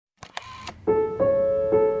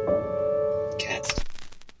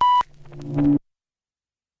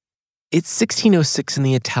It's 1606 in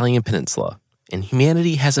the Italian peninsula, and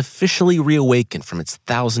humanity has officially reawakened from its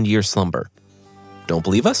 1,000-year slumber. Don't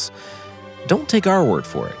believe us? Don't take our word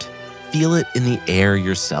for it. Feel it in the air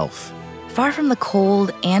yourself. Far from the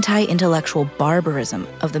cold, anti-intellectual barbarism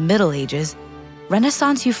of the Middle Ages,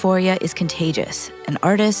 Renaissance euphoria is contagious, and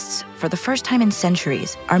artists, for the first time in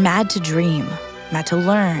centuries, are mad to dream, mad to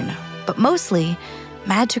learn, but mostly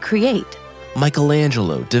mad to create.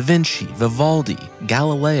 Michelangelo, Da Vinci, Vivaldi,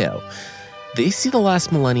 Galileo. They see the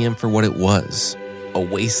last millennium for what it was, a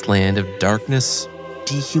wasteland of darkness,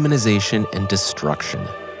 dehumanization, and destruction.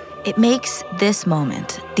 It makes this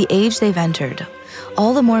moment, the age they've entered,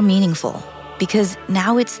 all the more meaningful, because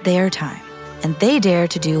now it's their time, and they dare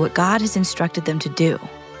to do what God has instructed them to do,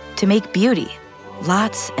 to make beauty,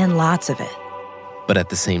 lots and lots of it. But at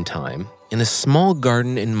the same time, in a small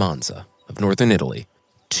garden in Monza of northern Italy,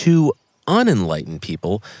 two unenlightened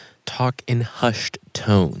people talk in hushed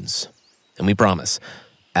tones. And we promise,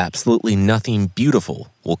 absolutely nothing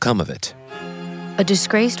beautiful will come of it. A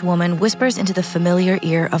disgraced woman whispers into the familiar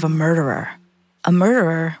ear of a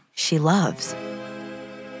murderer she loves.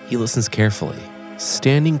 He listens carefully,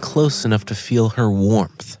 standing close enough to feel her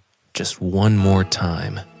warmth just one more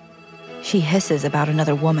time. She hisses about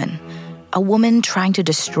another woman, a woman trying to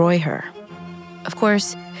destroy her. Of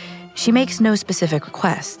course, she makes no specific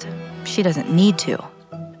request. She doesn't need to.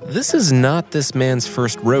 This is not this man's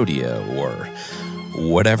first rodeo, or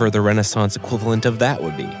whatever the Renaissance equivalent of that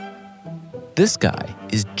would be. This guy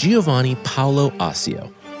is Giovanni Paolo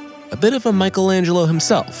Ossio, a bit of a Michelangelo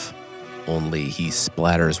himself, only he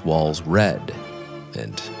splatters walls red,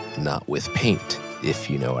 and not with paint, if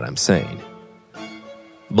you know what I'm saying.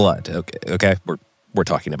 Blood, okay, we're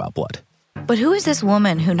talking about blood. But who is this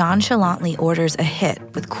woman who nonchalantly orders a hit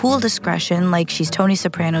with cool discretion like she's Tony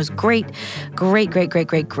Soprano's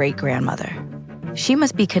great-great-great-great-great-great-grandmother? She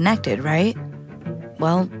must be connected, right?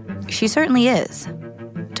 Well, she certainly is.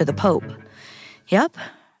 To the Pope. Yep,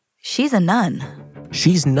 she's a nun.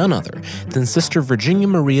 She's none other than Sister Virginia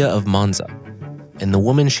Maria of Monza. And the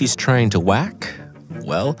woman she's trying to whack?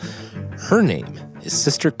 Well, her name is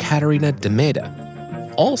Sister Caterina de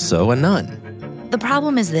Meda, also a nun. The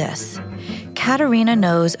problem is this. Caterina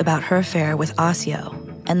knows about her affair with Ossio,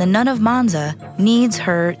 and the nun of Monza needs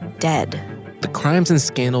her dead. The crimes and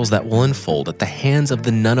scandals that will unfold at the hands of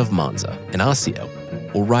the nun of Monza and Ossio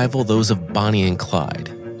will rival those of Bonnie and Clyde,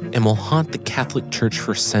 and will haunt the Catholic Church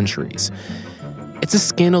for centuries. It's a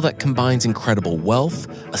scandal that combines incredible wealth,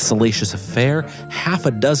 a salacious affair,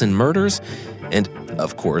 6 murders, and,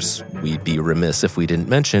 of course, we'd be remiss if we didn't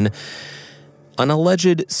mention, an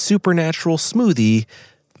alleged supernatural smoothie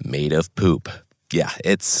made of poop. Yeah,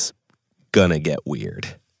 it's gonna get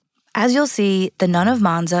weird. As you'll see, the nun of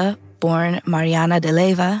Monza, born Mariana de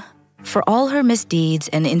Leyva, for all her misdeeds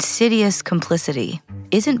and insidious complicity,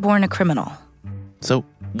 isn't born a criminal. So,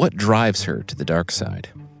 what drives her to the dark side?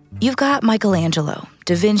 You've got Michelangelo,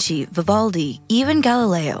 Da Vinci, Vivaldi, even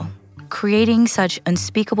Galileo, creating such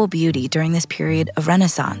unspeakable beauty during this period of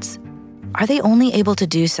Renaissance. Are they only able to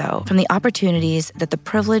do so from the opportunities that the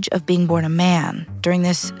privilege of being born a man during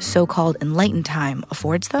this so-called enlightened time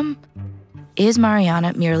affords them? Is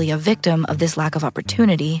Mariana merely a victim of this lack of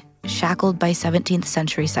opportunity, shackled by 17th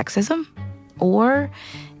century sexism? Or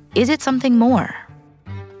is it something more?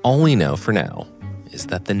 All we know for now is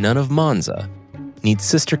that the nun of Monza needs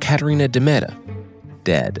Sister Caterina de Meda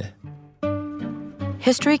dead.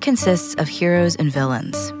 History consists of heroes and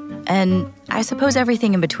villains, and I suppose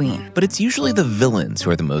everything in between. But it's usually the villains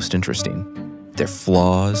who are the most interesting. Their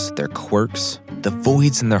flaws, their quirks, the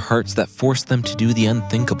voids in their hearts that force them to do the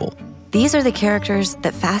unthinkable. These are the characters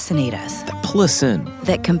that fascinate us, That pull us in.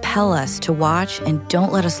 that compel us to watch and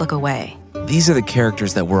don't let us look away. These are the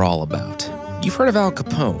characters that we're all about. You've heard of Al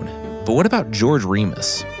Capone, but what about George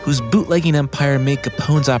Remus, whose bootlegging empire made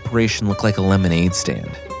Capone's operation look like a lemonade stand?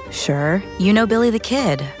 Sure, you know Billy the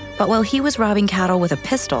Kid, but while he was robbing cattle with a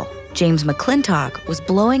pistol, James McClintock was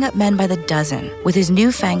blowing up men by the dozen with his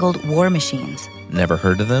newfangled war machines. Never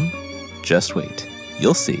heard of them? Just wait.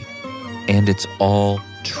 You'll see. And it's all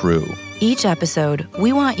true. Each episode,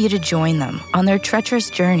 we want you to join them on their treacherous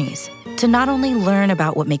journeys to not only learn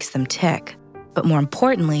about what makes them tick, but more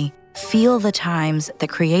importantly, feel the times that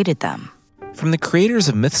created them. From the creators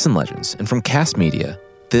of Myths and Legends and from Cast Media,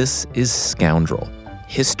 this is Scoundrel,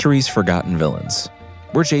 History's Forgotten Villains.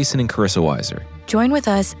 We're Jason and Carissa Weiser. Join with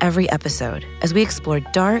us every episode as we explore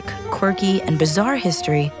dark, quirky, and bizarre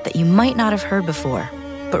history that you might not have heard before,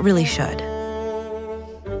 but really should.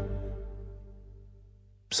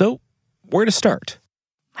 So, where to start?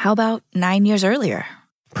 How about 9 years earlier?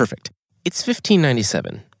 Perfect. It's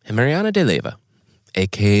 1597, and Mariana de Leyva,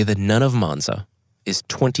 aka the Nun of Monza, is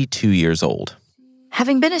 22 years old.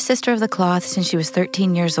 Having been a Sister of the Cloth since she was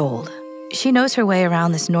 13 years old, she knows her way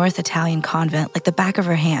around this North Italian convent like the back of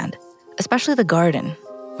her hand, especially the garden,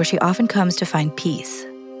 where she often comes to find peace.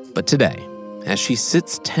 But today, as she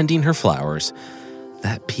sits tending her flowers,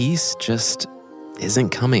 that peace just isn't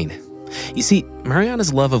coming. You see,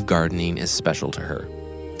 Mariana's love of gardening is special to her.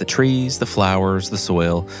 The trees, the flowers, the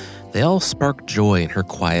soil, they all spark joy in her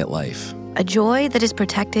quiet life. A joy that is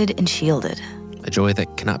protected and shielded. A joy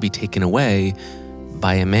that cannot be taken away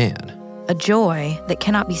by a man. A joy that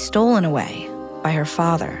cannot be stolen away by her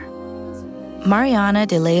father. Mariana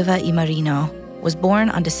de Leyva y Marino was born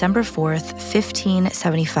on December 4th,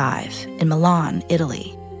 1575, in Milan,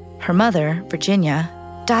 Italy. Her mother, Virginia,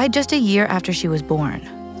 died just a year after she was born,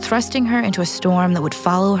 thrusting her into a storm that would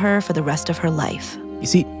follow her for the rest of her life. You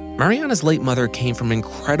see, Mariana's late mother came from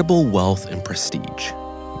incredible wealth and prestige.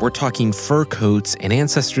 We're talking fur coats and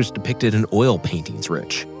ancestors depicted in oil paintings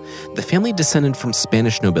rich. The family descended from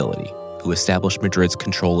Spanish nobility, who established Madrid's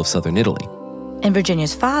control of southern Italy. And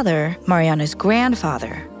Virginia's father, Mariana's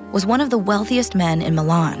grandfather, was one of the wealthiest men in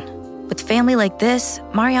Milan. With family like this,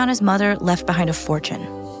 Mariana's mother left behind a fortune.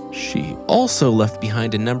 She also left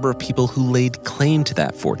behind a number of people who laid claim to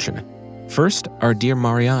that fortune. First, our dear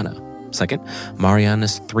Mariana. Second,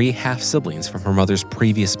 Mariana's 3 half-siblings from her mother's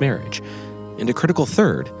previous marriage. And a critical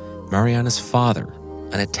third, Mariana's father,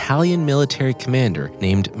 an Italian military commander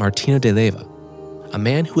named Martino de Leyva, a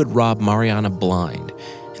man who had robbed Mariana blind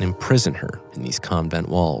and imprisoned her in these convent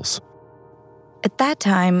walls. At that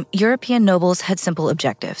time, European nobles had simple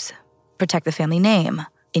objectives: protect the family name,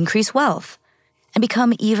 increase wealth, and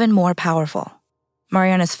become even more powerful.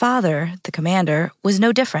 Mariana's father, the commander, was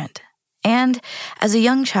no different. And as a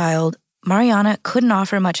young child, Mariana couldn't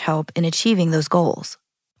offer much help in achieving those goals.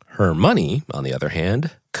 Her money, on the other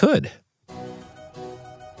hand, could.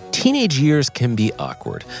 Teenage years can be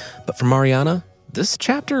awkward, but for Mariana, this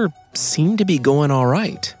chapter seemed to be going all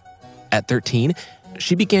right. At 13,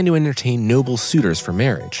 she began to entertain noble suitors for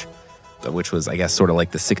marriage, which was, I guess, sort of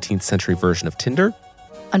like the 16th century version of Tinder.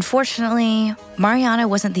 Unfortunately, Mariana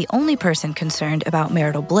wasn't the only person concerned about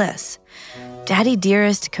marital bliss. Daddy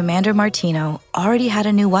Dearest Commander Martino already had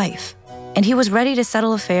a new wife, and he was ready to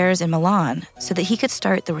settle affairs in Milan so that he could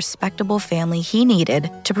start the respectable family he needed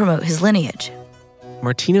to promote his lineage.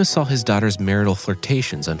 Martino saw his daughter's marital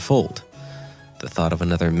flirtations unfold. The thought of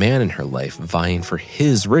another man in her life vying for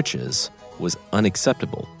his riches was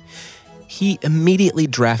unacceptable. He immediately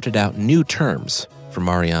drafted out new terms for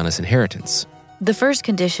Mariana's inheritance. The first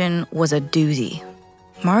condition was a doozy.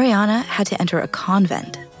 Mariana had to enter a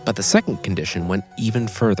convent. But the second condition went even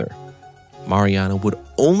further. Mariana would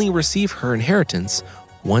only receive her inheritance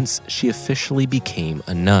once she officially became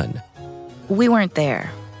a nun. We weren't there,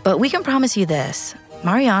 but we can promise you this: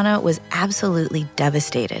 Mariana was absolutely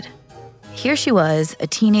devastated. Here she was, a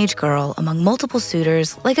teenage girl among multiple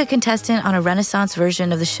suitors, like a contestant on a Renaissance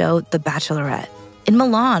version of the show The Bachelorette, in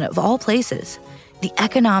Milan, of all places, the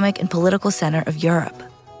economic and political center of Europe.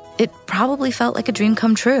 It probably felt like a dream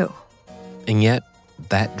come true. And yet,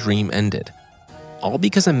 that dream ended. All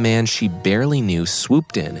because a man she barely knew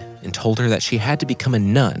swooped in and told her that she had to become a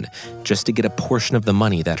nun just to get a portion of the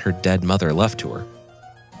money that her dead mother left to her.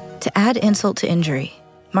 To add insult to injury,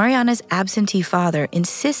 Mariana's absentee father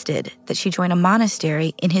insisted that she join a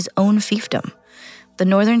monastery in his own fiefdom, the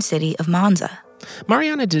northern city of Monza.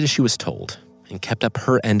 Mariana did as she was told and kept up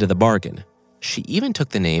her end of the bargain. She even took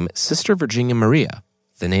the name Sister Virginia Maria,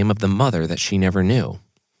 the name of the mother that she never knew.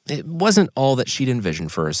 It wasn't all that she'd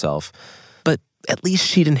envisioned for herself, but at least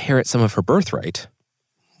she'd inherit some of her birthright,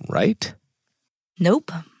 right?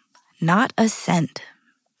 Nope, not a cent.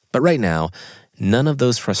 But right now, none of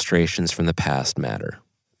those frustrations from the past matter.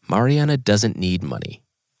 Mariana doesn't need money.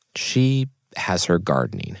 She has her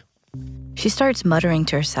gardening. She starts muttering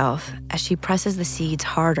to herself as she presses the seeds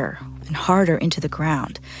harder and harder into the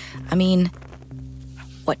ground. I mean,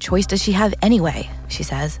 what choice does she have anyway, she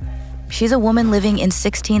says. She's a woman living in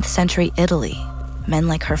 16th century Italy. Men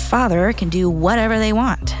like her father can do whatever they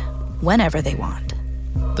want, whenever they want.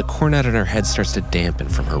 The cornet in her head starts to dampen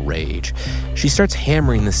from her rage. She starts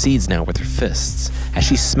hammering the seeds now with her fists as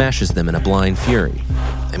she smashes them in a blind fury.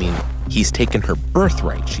 I mean, he's taken her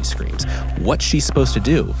birthright, she screams. What's she supposed to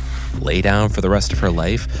do? Lay down for the rest of her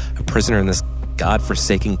life, a prisoner in this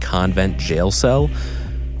godforsaken convent jail cell?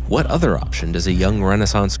 What other option does a young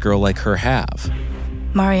Renaissance girl like her have?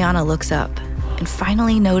 Mariana looks up and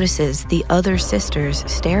finally notices the other sisters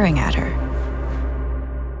staring at her.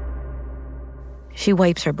 She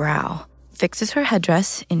wipes her brow, fixes her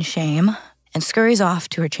headdress in shame, and scurries off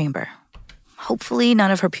to her chamber. Hopefully,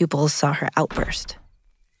 none of her pupils saw her outburst.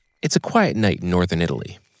 It's a quiet night in northern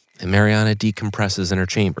Italy, and Mariana decompresses in her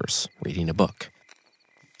chambers, reading a book.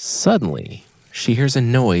 Suddenly, she hears a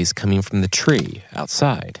noise coming from the tree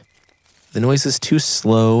outside. The noise is too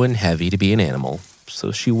slow and heavy to be an animal,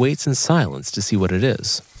 so she waits in silence to see what it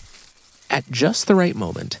is. At just the right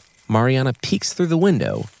moment, Mariana peeks through the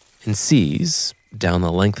window and sees, down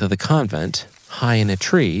the length of the convent, high in a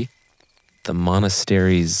tree, the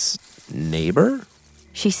monastery's neighbor?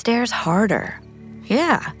 She stares harder.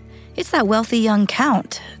 Yeah, it's that wealthy young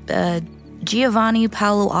count, Giovanni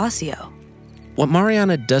Paolo Ossio. What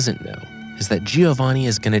Mariana doesn't know is that Giovanni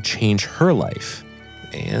is going to change her life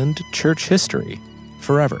and church history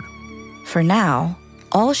forever. For now,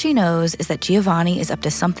 all she knows is that Giovanni is up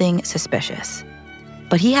to something suspicious.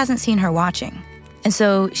 But he hasn't seen her watching, and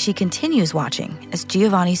so she continues watching as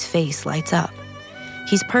Giovanni's face lights up.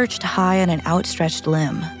 He's perched high on an outstretched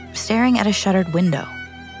limb, staring at a shuttered window.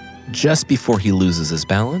 Just before he loses his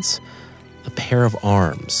balance, a pair of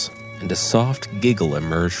arms and a soft giggle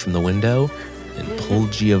emerge from the window and pull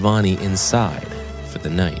Giovanni inside for the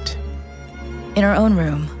night. In her own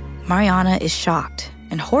room, Mariana is shocked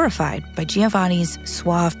and horrified by Giovanni's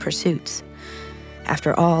suave pursuits.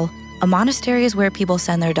 After all, a monastery is where people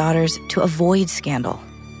send their daughters to avoid scandal,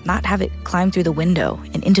 not have it climb through the window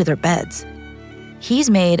and into their beds. He's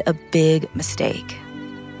made a big mistake,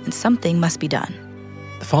 and something must be done.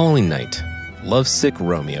 The following night, lovesick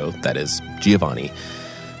Romeo, that is, Giovanni,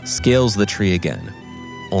 scales the tree again.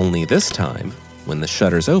 Only this time, when the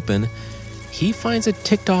shutters open, he finds a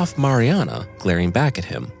ticked-off Mariana glaring back at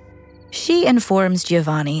him. She informs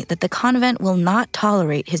Giovanni that the convent will not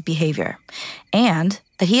tolerate his behavior, and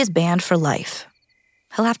that he is banned for life.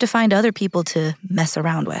 He'll have to find other people to mess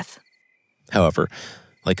around with. However,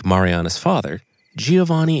 like Mariana's father,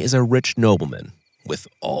 Giovanni is a rich nobleman with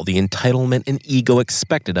all the entitlement and ego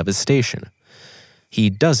expected of his station. He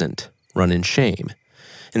doesn't run in shame.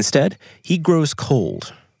 Instead, he grows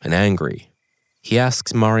cold and angry. He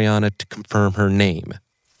asks Mariana to confirm her name.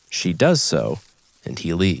 She does so, and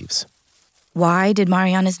he leaves. Why did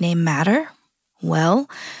Mariana's name matter? Well,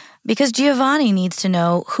 because Giovanni needs to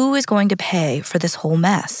know who is going to pay for this whole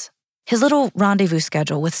mess. His little rendezvous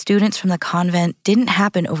schedule with students from the convent didn't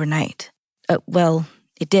happen overnight. Well,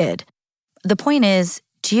 it did. The point is,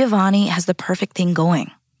 Giovanni has the perfect thing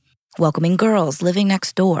going. Welcoming girls living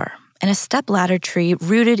next door, and a stepladder tree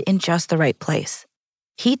rooted in just the right place.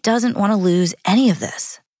 He doesn't want to lose any of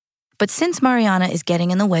this. But since Mariana is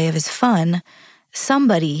getting in the way of his fun,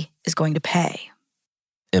 somebody is going to pay.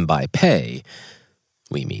 And by pay,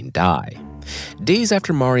 we mean die. Days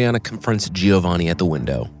after Mariana confronts Giovanni at the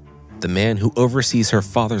window, the man who oversees her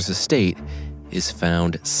father's estate is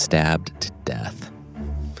found stabbed to death.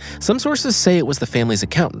 Some sources say it was the family's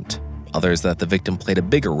accountant, others that the victim played a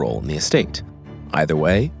bigger role in the estate. Either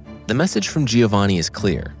way, the message from Giovanni is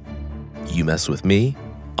clear. You mess with me,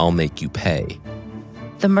 I'll make you pay.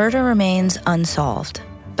 The murder remains unsolved,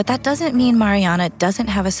 but that doesn't mean Mariana doesn't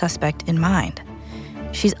have a suspect in mind.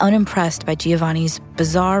 She's unimpressed by Giovanni's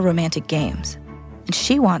bizarre romantic games, and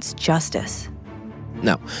she wants justice.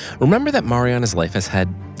 Now, remember that Mariana's life has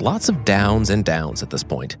had lots of downs and downs at this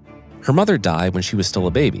point. Her mother died when she was still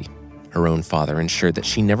a baby. Her own father ensured that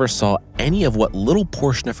she never saw any of what little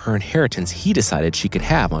portion of her inheritance he decided she could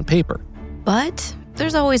have on paper. But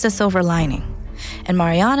there's always a silver lining. And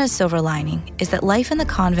Mariana's silver lining is that life in the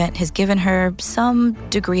convent has given her some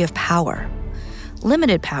degree of power.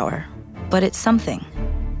 Limited power, but it's something.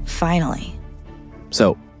 Finally.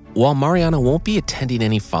 So, while Mariana won't be attending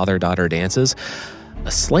any father-daughter dances,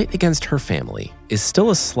 a slight against her family is still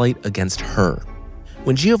a slight against her.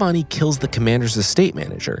 When Giovanni kills the commander's estate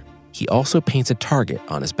manager, he also paints a target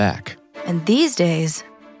on his back. And these days,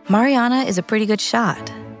 Mariana is a pretty good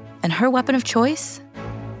shot. And her weapon of choice?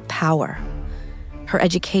 Power. Her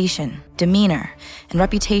education, demeanor, and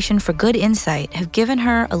reputation for good insight have given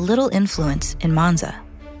her a little influence in Monza.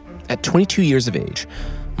 At 22 years of age,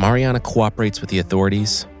 Mariana cooperates with the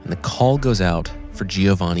authorities, and the call goes out for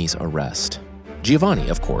Giovanni's arrest. Giovanni,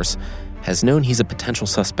 of course, has known he's a potential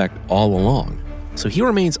suspect all along, so he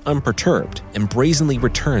remains unperturbed and brazenly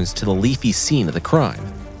returns to the leafy scene of the crime.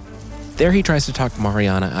 There he tries to talk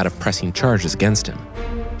Mariana out of pressing charges against him.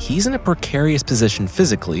 He's in a precarious position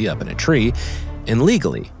physically up in a tree and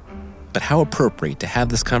legally, but how appropriate to have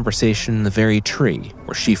this conversation in the very tree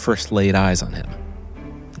where she first laid eyes on him.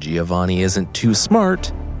 Giovanni isn't too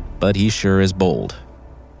smart, but he sure is bold.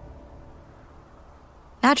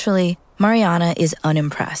 Naturally, Mariana is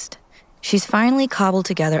unimpressed. She's finally cobbled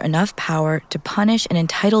together enough power to punish an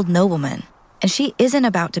entitled nobleman, and she isn't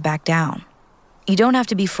about to back down. You don't have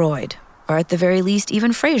to be Freud, or at the very least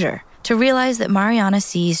even Fraser, to realize that Mariana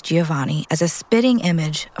sees Giovanni as a spitting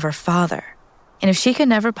image of her father. And if she can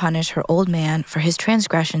never punish her old man for his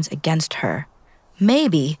transgressions against her,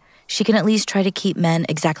 maybe she can at least try to keep men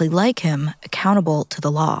exactly like him accountable to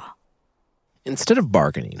the law. Instead of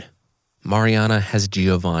bargaining, Mariana has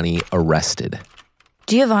Giovanni arrested.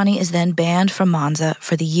 Giovanni is then banned from Monza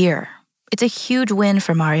for the year. It's a huge win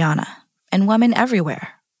for Mariana and women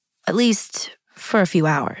everywhere, at least for a few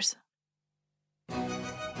hours.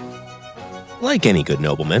 Like any good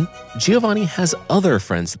nobleman, Giovanni has other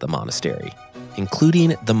friends at the monastery,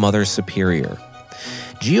 including the Mother Superior.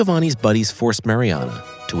 Giovanni's buddies force Mariana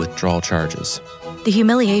to withdraw charges. The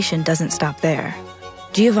humiliation doesn't stop there.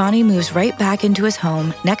 Giovanni moves right back into his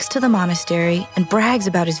home next to the monastery and brags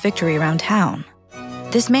about his victory around town.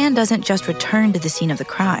 This man doesn't just return to the scene of the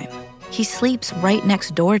crime. He sleeps right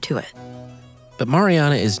next door to it. But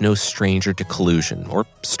Mariana is no stranger to collusion or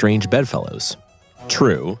strange bedfellows.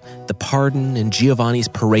 True, the pardon and Giovanni's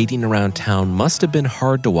parading around town must have been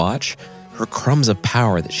hard to watch. Her crumbs of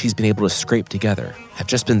power that she's been able to scrape together have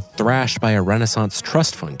just been thrashed by a Renaissance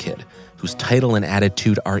trust fund kid whose title and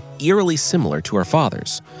attitude are eerily similar to her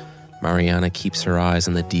father's. Mariana keeps her eyes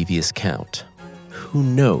on the devious Count. Who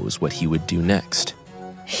knows what he would do next?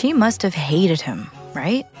 She must have hated him,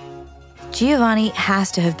 right? Giovanni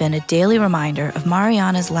has to have been a daily reminder of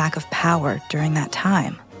Mariana's lack of power during that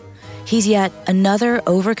time. He's yet another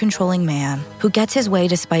over-controlling man who gets his way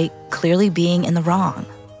despite clearly being in the wrong.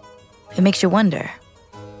 It makes you wonder.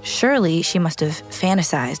 Surely she must have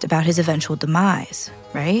fantasized about his eventual demise,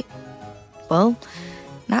 right? Well,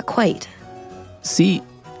 not quite. See,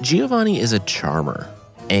 Giovanni is a charmer,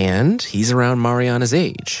 and he's around Mariana's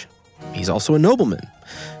age. He's also a nobleman,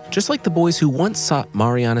 just like the boys who once sought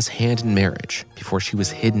Mariana's hand in marriage before she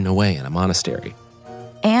was hidden away in a monastery.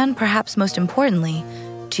 And perhaps most importantly,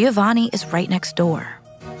 Giovanni is right next door.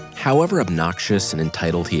 However obnoxious and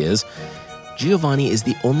entitled he is, Giovanni is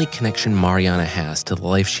the only connection Mariana has to the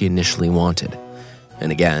life she initially wanted.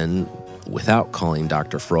 And again, without calling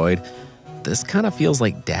Dr. Freud, this kind of feels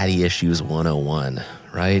like Daddy Issues 101,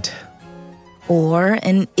 right? Or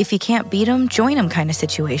an if you can't beat him, join him kind of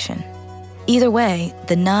situation. Either way,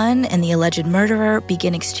 the nun and the alleged murderer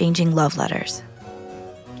begin exchanging love letters.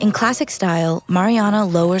 In classic style, Mariana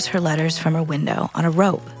lowers her letters from her window on a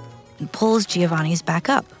rope and pulls Giovanni's back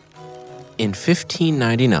up. In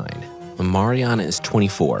 1599, when Mariana is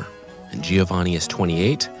 24 and Giovanni is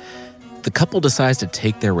 28, the couple decides to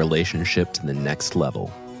take their relationship to the next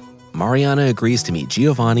level. Mariana agrees to meet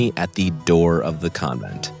Giovanni at the door of the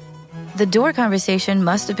convent. The door conversation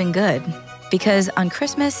must have been good, because on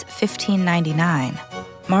Christmas 1599,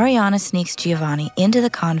 Mariana sneaks Giovanni into the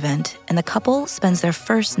convent and the couple spends their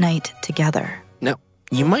first night together. Now,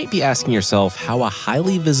 you might be asking yourself how a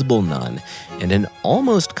highly visible nun and an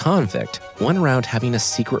almost convict went around having a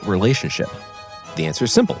secret relationship. The answer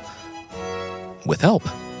is simple. With help.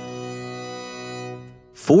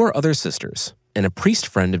 4 other sisters and a priest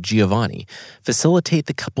friend of Giovanni facilitate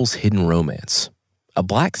the couple's hidden romance. A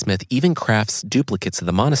blacksmith even crafts duplicates of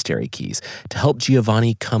the monastery keys to help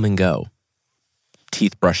Giovanni come and go.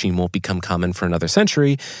 Teeth brushing won't become common for another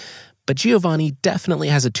century, but Giovanni definitely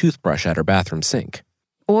has a toothbrush at her bathroom sink.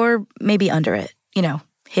 Or maybe under it,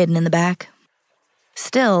 hidden in the back.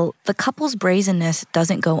 Still, the couple's brazenness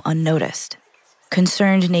doesn't go unnoticed.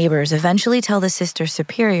 Concerned neighbors eventually tell the Sister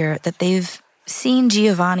Superior that they've seen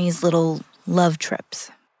Giovanni's little love trips.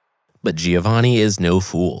 But Giovanni is no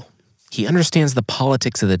fool. He understands the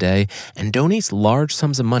politics of the day and donates large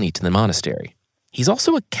sums of money to the monastery. He's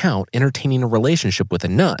also a count entertaining a relationship with a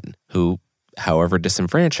nun who, however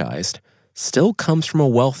disenfranchised, still comes from a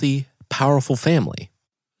wealthy, powerful family.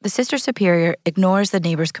 The Sister Superior ignores the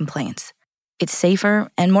neighbors' complaints. It's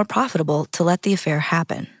safer and more profitable to let the affair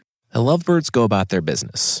happen. The lovebirds go about their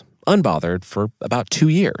business, unbothered for about 2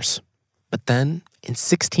 years. But then, in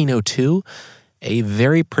 1602, a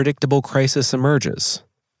very predictable crisis emerges.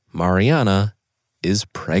 Mariana is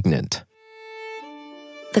pregnant.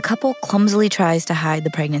 The couple clumsily tries to hide the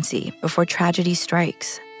pregnancy before tragedy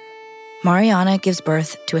strikes. Mariana gives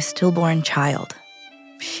birth to a stillborn child.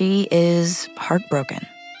 She is heartbroken.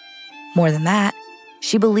 More than that,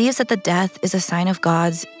 she believes that the death is a sign of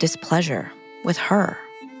God's displeasure with her.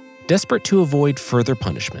 Desperate to avoid further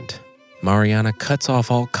punishment, Mariana cuts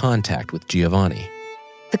off all contact with Giovanni.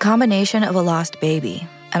 The combination of a lost baby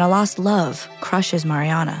and a lost love crushes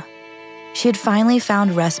Mariana. She had finally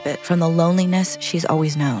found respite from the loneliness she's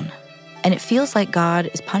always known, and it feels like God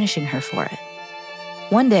is punishing her for it.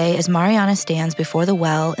 One day, as Mariana stands before the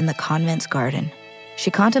well in the convent's garden,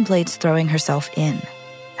 she contemplates throwing herself in.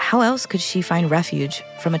 How else could she find refuge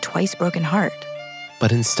from a twice-broken heart?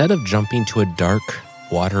 But instead of jumping to a dark,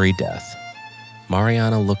 watery death,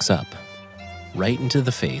 Mariana looks up, right into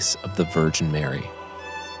the face of the Virgin Mary.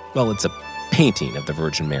 Well, it's a painting of the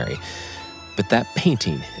Virgin Mary, but that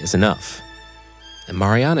painting is enough. And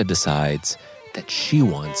Mariana decides that she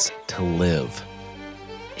wants to live.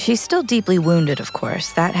 She's still deeply wounded, of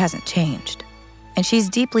course. That hasn't changed. And she's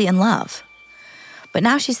deeply in love. But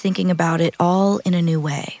now she's thinking about it all in a new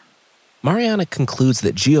way. Mariana concludes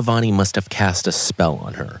that Giovanni must have cast a spell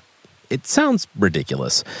on her. It sounds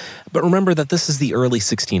ridiculous, but remember that this is the early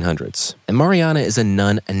 1600s, and Mariana is a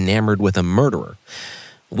nun enamored with a murderer.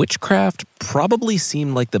 Witchcraft probably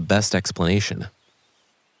seemed like the best explanation.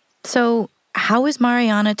 So, how is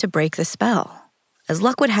Mariana to break the spell? As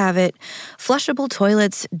luck would have it, flushable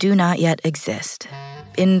toilets do not yet exist.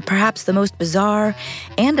 In perhaps the most bizarre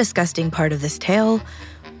and disgusting part of this tale,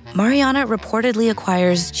 Mariana reportedly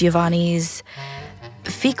acquires Giovanni's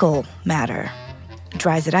fecal matter,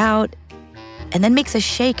 dries it out, and then makes a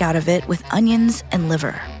shake out of it with onions and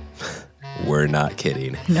liver. We're not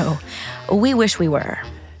kidding. No, we wish we were.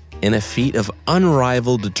 In a feat of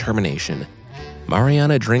unrivaled determination,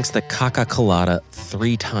 Mariana drinks the caca colada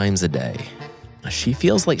 3 times a day. She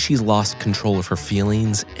feels like she's lost control of her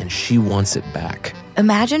feelings and she wants it back.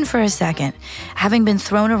 Imagine for a second having been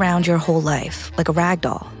thrown around your whole life like a rag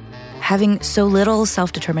doll, having so little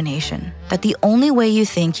self-determination that the only way you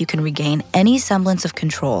think you can regain any semblance of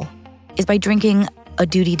control is by drinking a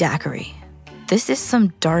duty daiquiri. This is some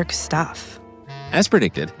dark stuff. As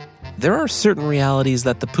predicted, there are certain realities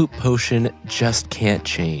that the poop potion just can't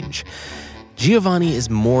change. Giovanni is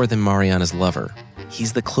more than Mariana's lover.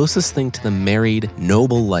 He's the closest thing to the married,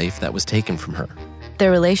 noble life that was taken from her. Their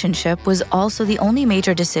relationship was also the only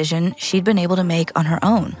major decision she'd been able to make on her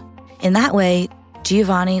own. In that way,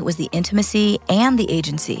 Giovanni was the intimacy and the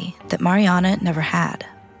agency that Mariana never had.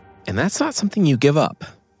 And that's not something you give up.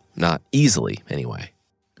 Not easily, anyway.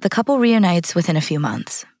 The couple reunites within a few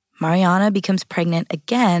months. Mariana becomes pregnant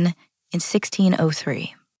again in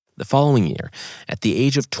 1603. The following year, at the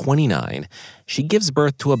age of 29, she gives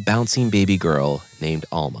birth to a bouncing baby girl named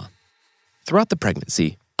Alma. Throughout the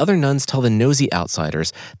pregnancy, other nuns tell the nosy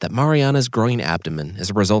outsiders that Mariana's growing abdomen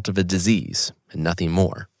is a result of a disease and nothing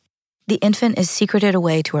more. The infant is secreted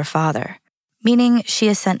away to her father, meaning she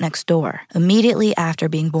is sent next door immediately after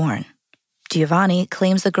being born. Giovanni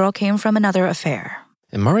claims the girl came from another affair.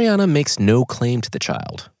 And Mariana makes no claim to the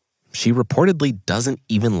child. She reportedly doesn't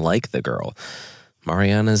even like the girl.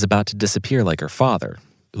 Mariana is about to disappear like her father,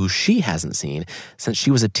 who she hasn't seen since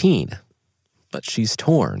she was a teen. But she's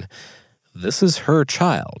torn. This is her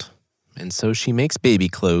child, and so she makes baby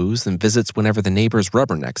clothes and visits whenever the neighbors'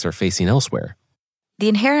 rubbernecks are facing elsewhere. The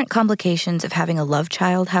inherent complications of having a love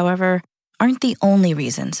child, however, aren't the only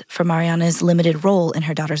reasons for Mariana's limited role in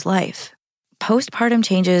her daughter's life. Postpartum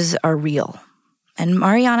changes are real, and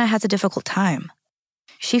Mariana has a difficult time.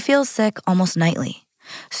 She feels sick almost nightly.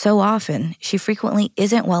 So often, she frequently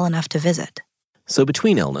isn't well enough to visit. So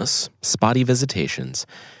between illness, spotty visitations,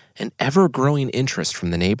 and ever-growing interest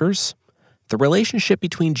from the neighbors, the relationship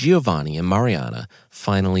between Giovanni and Mariana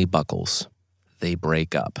finally buckles. They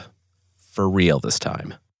break up. For real this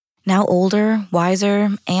time. Now older, wiser,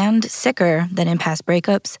 and sicker than in past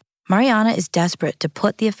breakups, Mariana is desperate to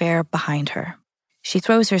put the affair behind her. She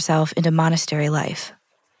throws herself into monastery life.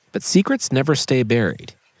 But secrets never stay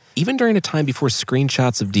buried. Even during a time before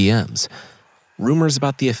screenshots of DMs, rumors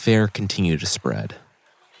about the affair continue to spread.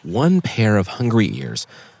 One pair of hungry ears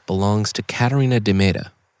belongs to Caterina de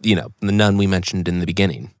Meda, the nun we mentioned in the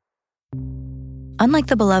beginning. Unlike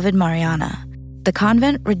the beloved Mariana, the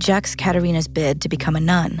convent rejects Caterina's bid to become a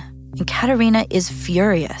nun, and Caterina is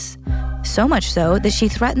furious. So much so that she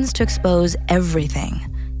threatens to expose everything.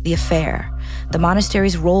 The affair, the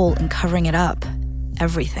monastery's role in covering it up,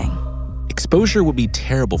 everything. Exposure would be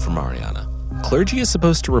terrible for Mariana. Clergy is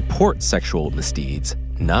supposed to report sexual misdeeds,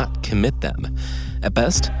 not commit them. At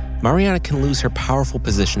best, Mariana can lose her powerful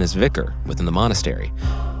position as vicar within the monastery.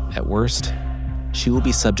 At worst, she will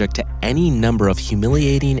be subject to any number of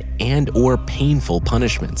humiliating and or painful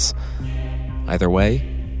punishments. Either way,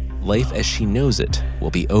 life as she knows it will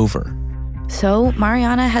be over. So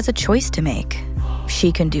Mariana has a choice to make.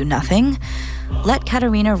 She can do nothing, let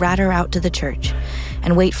Caterina rat her out to the church,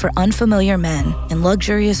 and wait for unfamiliar men in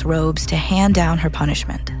luxurious robes to hand down her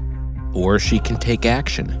punishment. Or she can take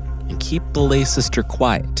action and keep the lay sister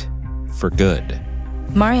quiet for good.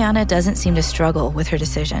 Mariana doesn't seem to struggle with her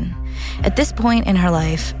decision. At this point in her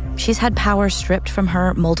life, she's had power stripped from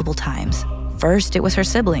her multiple times. First, it was her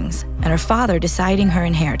siblings and her father deciding her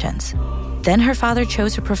inheritance. Then her father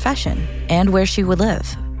chose her profession and where she would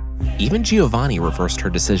live. Even Giovanni reversed her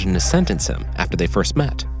decision to sentence him after they first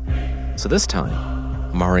met. So this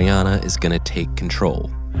time, Mariana is going to take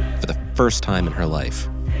control for the first time in her life.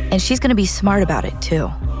 And she's going to be smart about it,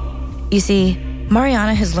 too. You see,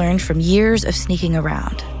 Mariana has learned from years of sneaking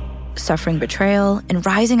around, suffering betrayal, and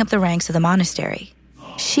rising up the ranks of the monastery.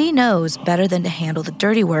 She knows better than to handle the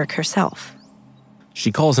dirty work herself.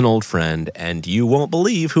 She calls an old friend, and you won't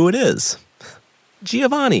believe who it is.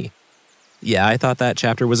 Giovanni. Yeah, I thought that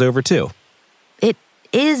chapter was over too. It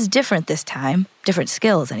is different this time. Different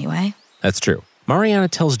skills, anyway. That's true. Mariana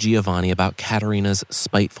tells Giovanni about Caterina's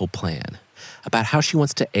spiteful plan, about how she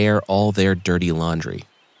wants to air all their dirty laundry.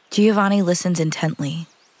 Giovanni listens intently,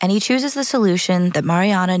 and he chooses the solution that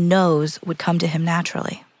Mariana knows would come to him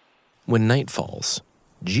naturally. When night falls,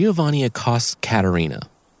 Giovanni accosts Caterina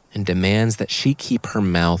and demands that she keep her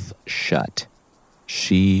mouth shut.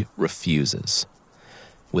 She refuses.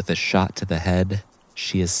 With a shot to the head,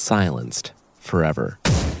 she is silenced forever.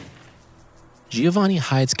 Giovanni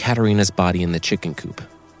hides Caterina's body in the chicken coop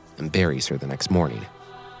and buries her the next morning.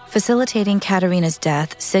 Facilitating Caterina's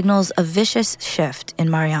death signals a vicious shift in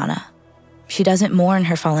Mariana. She doesn't mourn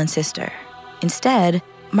her fallen sister. Instead,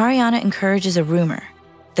 Mariana encourages a rumor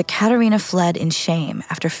that Caterina fled in shame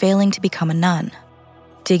after failing to become a nun.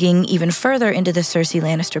 Digging even further into the Cersei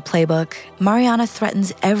Lannister playbook, Mariana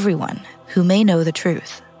threatens everyone who may know the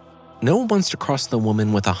truth. No one wants to cross the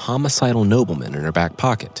woman with a homicidal nobleman in her back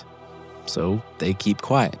pocket, so they keep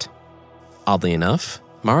quiet. Oddly enough,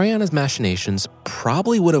 Mariana's machinations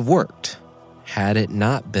probably would have worked had it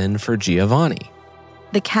not been for Giovanni.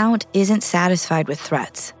 The Count isn't satisfied with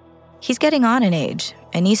threats. He's getting on in age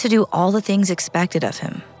and needs to do all the things expected of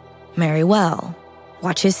him. Marry well,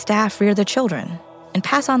 watch his staff rear their children, and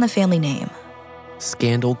pass on the family name.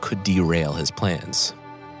 Scandal could derail his plans.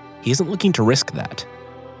 He isn't looking to risk that,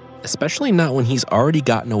 especially not when he's already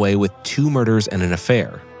gotten away with 2 murders and an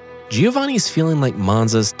affair. Giovanni's feeling like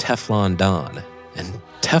Monza's Teflon Don, and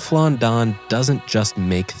Teflon Don doesn't just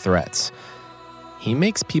make threats. He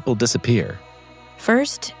makes people disappear.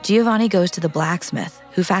 First, Giovanni goes to the blacksmith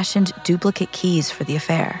who fashioned duplicate keys for the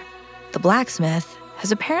affair. The blacksmith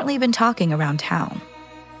has apparently been talking around town.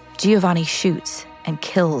 Giovanni shoots and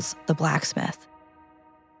kills the blacksmith.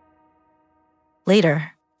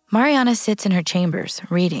 Later, Mariana sits in her chambers,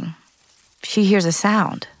 reading. She hears a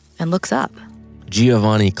sound and looks up.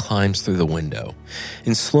 Giovanni climbs through the window.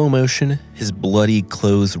 In slow motion, his bloody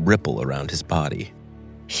clothes ripple around his body.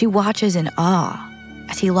 She watches in awe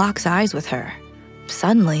as he locks eyes with her.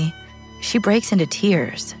 Suddenly, she breaks into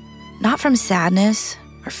tears, not from sadness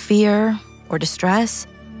or fear or distress,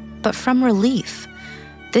 but from relief.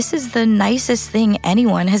 This is the nicest thing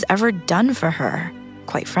anyone has ever done for her.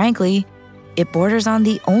 Quite frankly, it borders on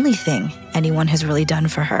the only thing anyone has really done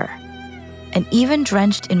for her. And even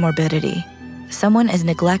drenched in morbidity, someone as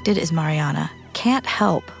neglected as Mariana can't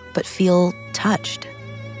help but feel touched.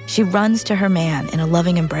 She runs to her man in a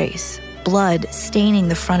loving embrace, blood staining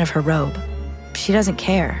the front of her robe. She doesn't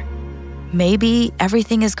care. Maybe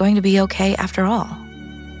everything is going to be okay after all.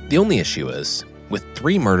 The only issue is, with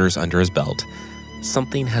 3 murders under his belt,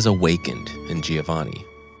 something has awakened in Giovanni.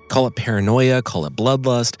 Call it paranoia, call it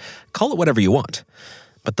bloodlust, call it whatever you want.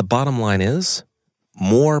 But the bottom line is,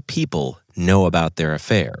 more people know about their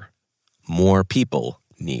affair. More people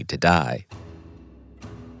need to die.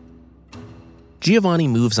 Giovanni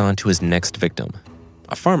moves on to his next victim,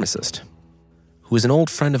 a pharmacist, who is an old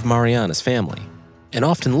friend of Mariana's family and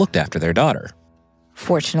often looked after their daughter.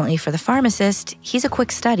 Fortunately for the pharmacist, he's a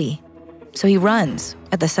quick study, so he runs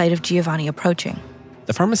at the sight of Giovanni approaching.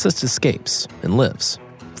 The pharmacist escapes and lives,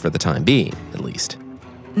 for the time being, at least.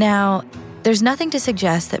 Now, there's nothing to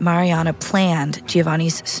suggest that Mariana planned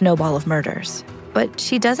Giovanni's snowball of murders, but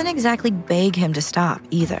she doesn't exactly beg him to stop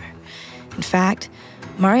either. In fact,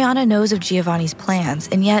 Mariana knows of Giovanni's plans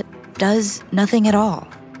and yet does nothing at all.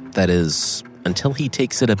 That is, until he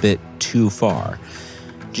takes it a bit too far.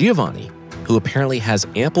 Giovanni, who apparently has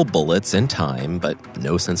ample bullets and time but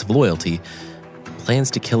no sense of loyalty,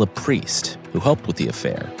 plans to kill a priest who helped with the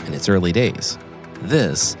affair in its early days.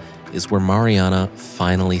 This is where Mariana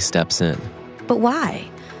finally steps in. But why?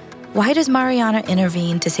 Why does Mariana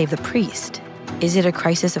intervene to save the priest? Is it a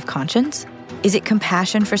crisis of conscience? Is it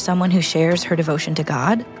compassion for someone who shares her devotion to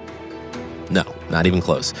God? No, not even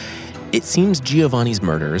close. It seems Giovanni's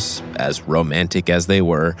murders, as romantic as they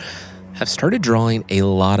were, have started drawing a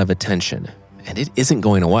lot of attention, and it isn't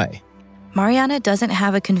going away. Mariana doesn't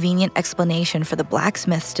have a convenient explanation for the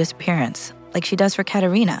blacksmith's disappearance, like she does for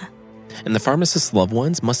Caterina. And the pharmacist's loved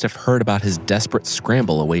ones must have heard about his desperate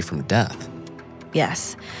scramble away from death.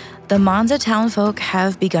 Yes, the Monza townfolk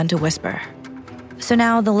have begun to whisper. So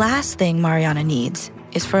now the last thing Mariana needs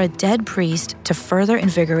is for a dead priest to further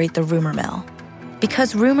invigorate the rumor mill.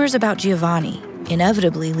 Because rumors about Giovanni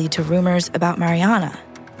inevitably lead to rumors about Mariana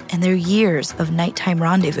and their years of nighttime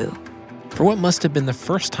rendezvous. For what must have been the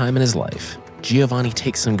first time in his life, Giovanni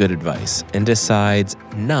takes some good advice and decides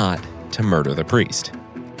not to murder the priest.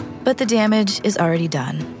 But the damage is already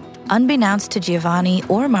done. Unbeknownst to Giovanni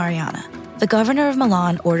or Mariana, the governor of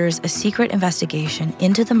Milan orders a secret investigation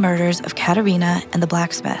into the murders of Caterina and the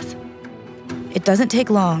blacksmith. It doesn't take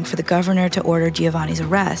long for the governor to order Giovanni's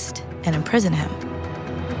arrest and imprison him.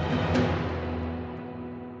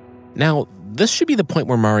 Now, this should be the point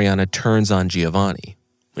where Mariana turns on Giovanni,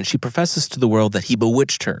 when she professes to the world that he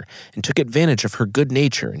bewitched her and took advantage of her good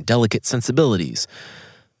nature and delicate sensibilities.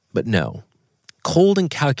 But no, cold and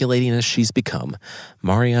calculating as she's become,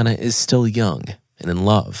 Mariana is still young and in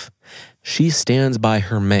love. She stands by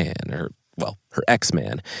her man, her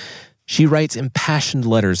ex-man. She writes impassioned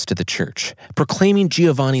letters to the church, proclaiming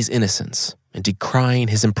Giovanni's innocence and decrying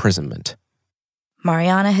his imprisonment.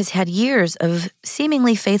 Mariana has had years of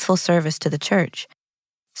seemingly faithful service to the church,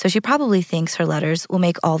 so she probably thinks her letters will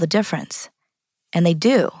make all the difference. And they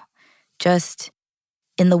do, just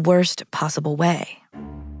in the worst possible way.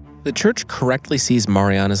 The church correctly sees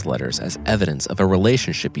Mariana's letters as evidence of a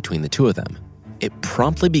relationship between the two of them. It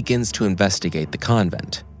promptly begins to investigate the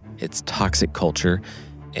convent, its toxic culture,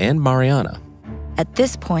 and Mariana. At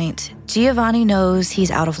this point, Giovanni knows he's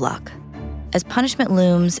out of luck. As punishment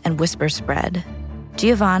looms and whispers spread,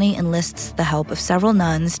 Giovanni enlists the help of several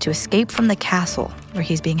nuns to escape from the castle where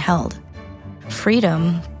he's being held.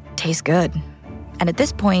 Freedom tastes good. And at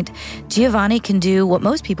this point, Giovanni can do what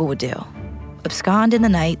most people would do: abscond in the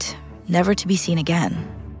night, never to be seen again.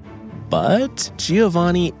 But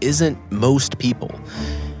Giovanni isn't most people.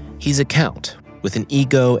 He's a count with an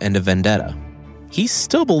ego and a vendetta. He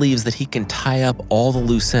still believes that he can tie up all the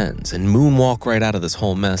loose ends and moonwalk right out of this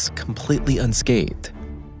whole mess completely unscathed.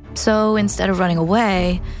 So instead of running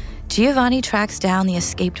away, Giovanni tracks down the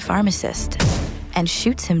escaped pharmacist and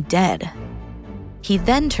shoots him dead. He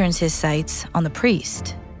then turns his sights on the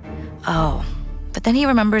priest. Oh, but then he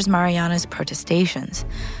remembers Mariana's protestations.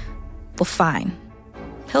 Well, fine.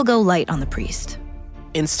 He'll go light on the priest.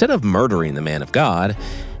 Instead of murdering the man of God,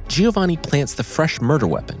 Giovanni plants the fresh murder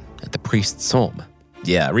weapon at the priest's home.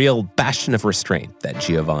 Yeah, real bastion of restraint, that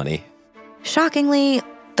Giovanni. Shockingly,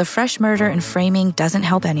 the fresh murder and framing doesn't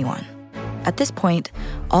help anyone. At this point,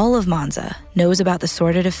 all of Monza knows about the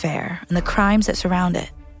sordid affair and the crimes that surround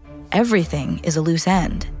it. Everything is a loose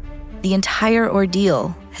end. The entire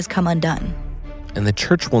ordeal has come undone. And the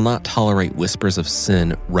church will not tolerate whispers of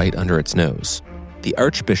sin right under its nose. The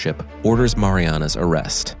archbishop orders Mariana's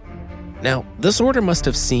arrest. Now, this order must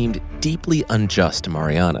have seemed deeply unjust to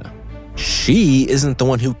Mariana. She isn't the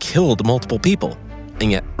one who killed multiple people.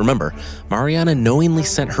 And yet, remember, Mariana knowingly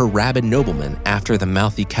sent her rabid nobleman after the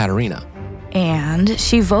mouthy Caterina. And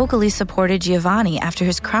she vocally supported Giovanni after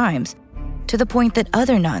his crimes, to the point that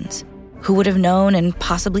other nuns, who would have known and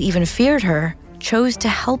possibly even feared her, chose to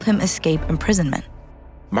help him escape imprisonment.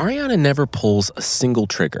 Mariana never pulls a single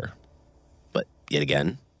trigger. But yet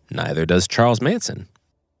again, neither does Charles Manson.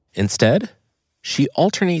 Instead, she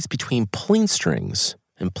alternates between pulling strings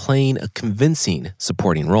and playing a convincing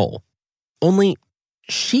supporting role. Only,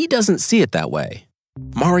 she doesn't see it that way.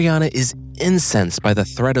 Mariana is incensed by the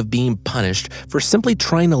threat of being punished for simply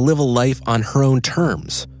trying to live a life on her own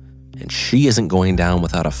terms. And she isn't going down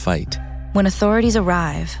without a fight. When authorities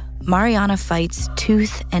arrive, Mariana fights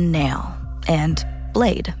tooth and nail and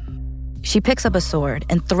blade. She picks up a sword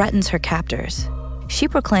and threatens her captors. She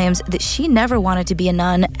proclaims that she never wanted to be a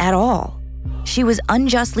nun at all. She was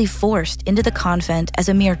unjustly forced into the convent as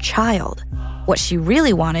a mere child. What she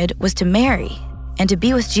really wanted was to marry and to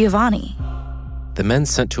be with Giovanni. The men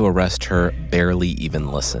sent to arrest her barely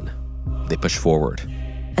even listen. They push forward.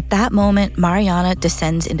 At that moment, Mariana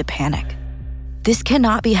descends into panic. This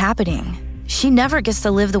cannot be happening. She never gets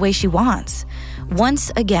to live the way she wants.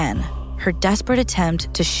 Once again, her desperate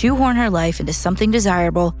attempt to shoehorn her life into something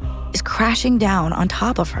desirable is crashing down on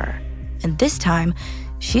top of her. And this time,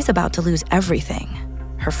 she's about to lose everything.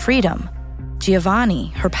 Her freedom, Giovanni,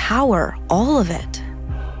 her power, all of it.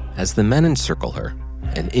 As the men encircle her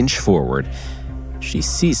and inch forward, she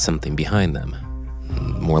sees something behind them.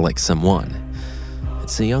 More like someone.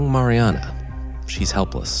 It's a young Mariana. She's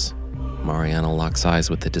helpless. Mariana locks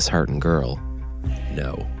eyes with the disheartened girl.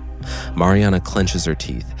 No. Mariana clenches her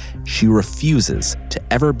teeth. She refuses to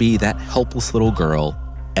ever be that helpless little girl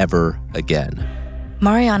ever again.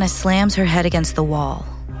 Mariana slams her head against the wall.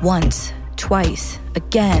 Once, twice,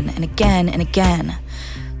 again and again and again.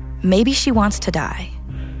 Maybe she wants to die.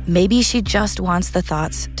 Maybe she just wants the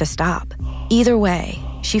thoughts to stop. Either way,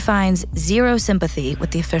 she finds zero sympathy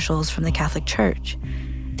with the officials from the Catholic Church.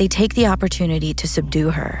 They take the opportunity to subdue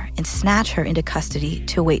her and snatch her into custody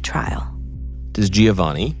to await trial. Does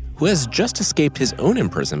Giovanni, who has just escaped his own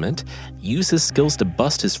imprisonment, use his skills to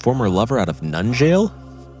bust his former lover out of nun jail?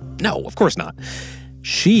 No, of course not.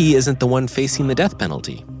 She isn't the one facing the death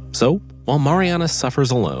penalty. So, while Mariana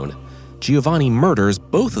suffers alone, Giovanni murders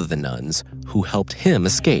both of the nuns who helped him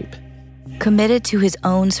escape. Committed to his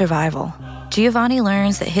own survival, Giovanni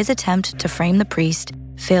learns that his attempt to frame the priest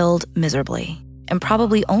failed miserably and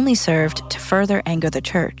probably only served to further anger the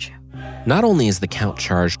church. Not only is the count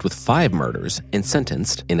charged with 5 murders and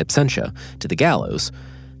sentenced, in absentia, to the gallows,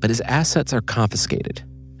 but his assets are confiscated,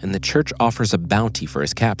 and the church offers a bounty for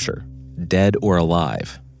his capture, dead or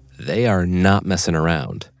alive. They are not messing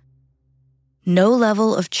around. No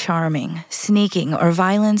level of charming, sneaking, or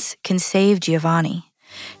violence can save Giovanni.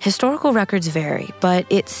 Historical records vary, but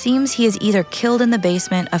it seems he is either killed in the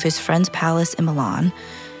basement of his friend's palace in Milan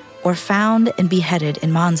or found and beheaded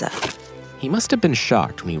in Monza. He must have been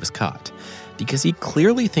shocked when he was caught, because he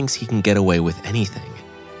clearly thinks he can get away with anything.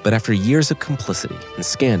 But after years of complicity and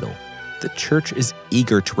scandal, the church is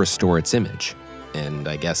eager to restore its image. And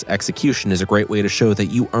I guess execution is a great way to show that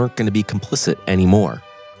you aren't going to be complicit anymore.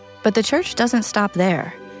 But the church doesn't stop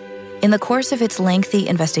there. In the course of its lengthy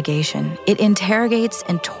investigation, it interrogates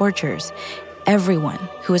and tortures everyone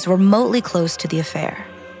who is remotely close to the affair.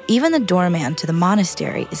 Even the doorman to the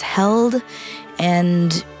monastery is held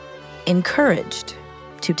and encouraged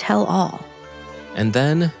to tell all. And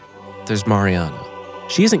then there's Mariana.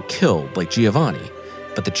 She isn't killed like Giovanni,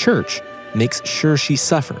 but the church makes sure she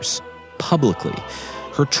suffers publicly.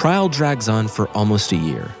 Her trial drags on for almost a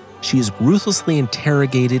year. She is ruthlessly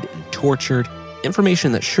interrogated and tortured,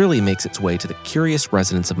 information that surely makes its way to the curious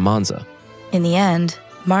residents of Monza. In the end,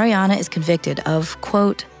 Mariana is convicted of,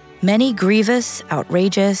 quote, many grievous,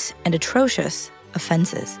 outrageous, and atrocious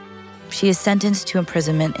offenses. She is sentenced to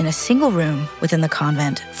imprisonment in a single room within the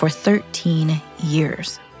convent for 13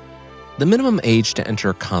 years. The minimum age to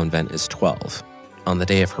enter a convent is 12. On the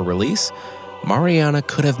day of her release, Mariana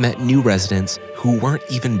could have met new residents who weren't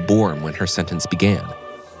even born when her sentence began.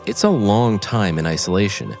 It's a long time in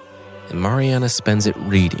isolation, and Mariana spends it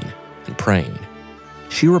reading and praying.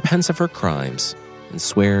 She repents of her crimes and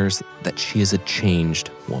swears that she is a changed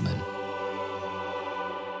woman.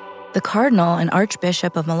 The cardinal and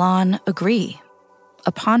archbishop of Milan agree.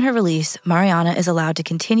 Upon her release, Mariana is allowed to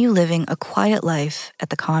continue living a quiet life at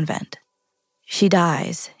the convent. She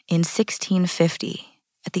dies in 1650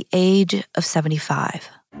 at the age of 75.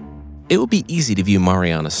 It would be easy to view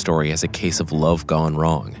Mariana's story as a case of love gone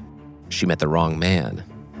wrong. She met the wrong man,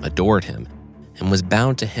 adored him, and was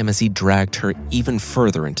bound to him as he dragged her even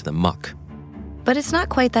further into the muck. But it's not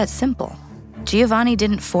quite that simple. Giovanni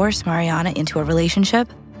didn't force Mariana into a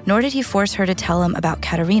relationship, nor did he force her to tell him about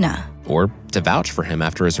Caterina. Or to vouch for him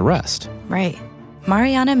after his arrest. Right.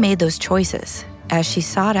 Mariana made those choices as she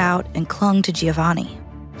sought out and clung to Giovanni.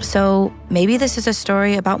 So maybe this is a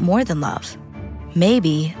story about more than love.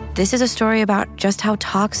 Maybe this is a story about just how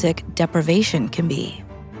toxic deprivation can be.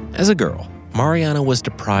 As a girl, Mariana was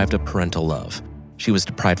deprived of parental love. She was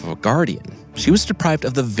deprived of a guardian. She was deprived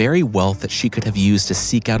of the very wealth that she could have used to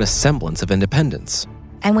seek out a semblance of independence.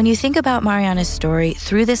 And when you think about Mariana's story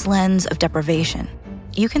through this lens of deprivation,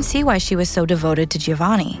 you can see why she was so devoted to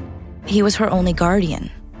Giovanni. He was her only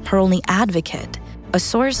guardian, her only advocate, a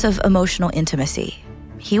source of emotional intimacy.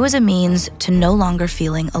 He was a means to no longer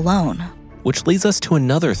feeling alone. Which leads us to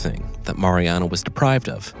another thing that Mariana was deprived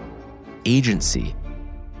of: agency.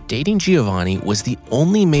 Dating Giovanni was the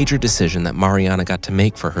only major decision that Mariana got to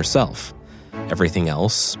make for herself. Everything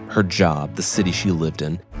else, her job, the city she lived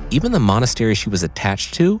in, even the monastery she was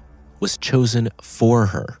attached to, was chosen for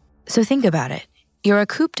her. So think about it. You're a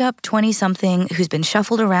cooped-up 20-something who's been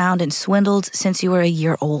shuffled around and swindled since you were a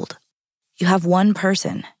year old. You have one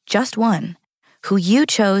person, just one, who you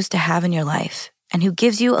chose to have in your life and who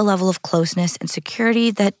gives you a level of closeness and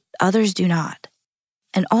security that others do not.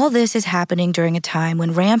 And all this is happening during a time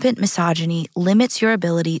when rampant misogyny limits your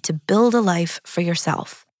ability to build a life for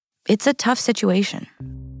yourself. It's a tough situation.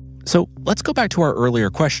 So let's go back to our earlier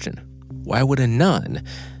question. Why would a nun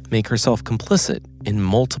make herself complicit in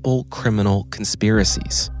multiple criminal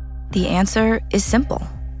conspiracies? The answer is simple.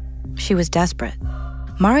 She was desperate.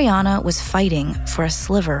 Mariana was fighting for a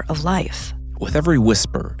sliver of life. With every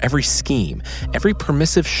whisper, every scheme, every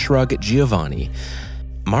permissive shrug at Giovanni,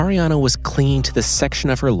 Mariana was clinging to the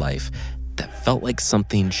section of her life that felt like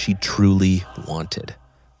something she truly wanted.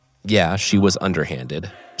 Yeah, she was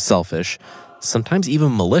underhanded, selfish, sometimes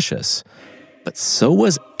even malicious, but so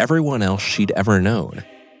was everyone else she'd ever known.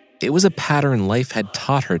 It was a pattern life had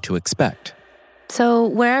taught her to expect. So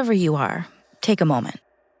wherever you are, take a moment.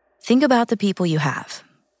 Think about the people you have.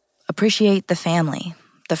 Appreciate the family,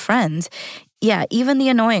 the friends, yeah, even the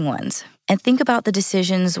annoying ones. And think about the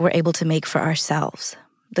decisions we're able to make for ourselves,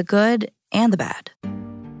 the good and the bad.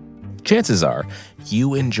 Chances are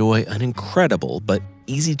you enjoy an incredible but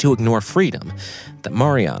easy-to-ignore freedom that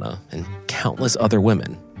Mariana and countless other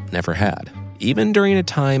women never had, even during a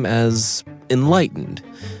time as enlightened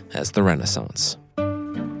as the Renaissance.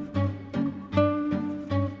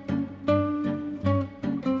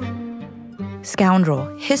 Scoundrel,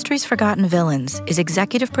 History's Forgotten Villains is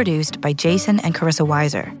executive produced by Jason and Carissa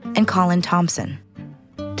Weiser and Colin Thompson.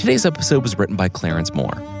 Today's episode was written by Clarence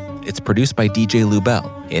Moore. It's produced by DJ Lubell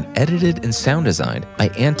and edited and sound designed by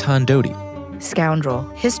Anton Doty. Scoundrel,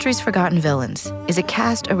 History's Forgotten Villains is a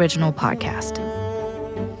Cast original podcast.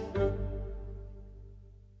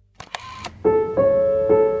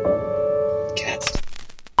 Cats.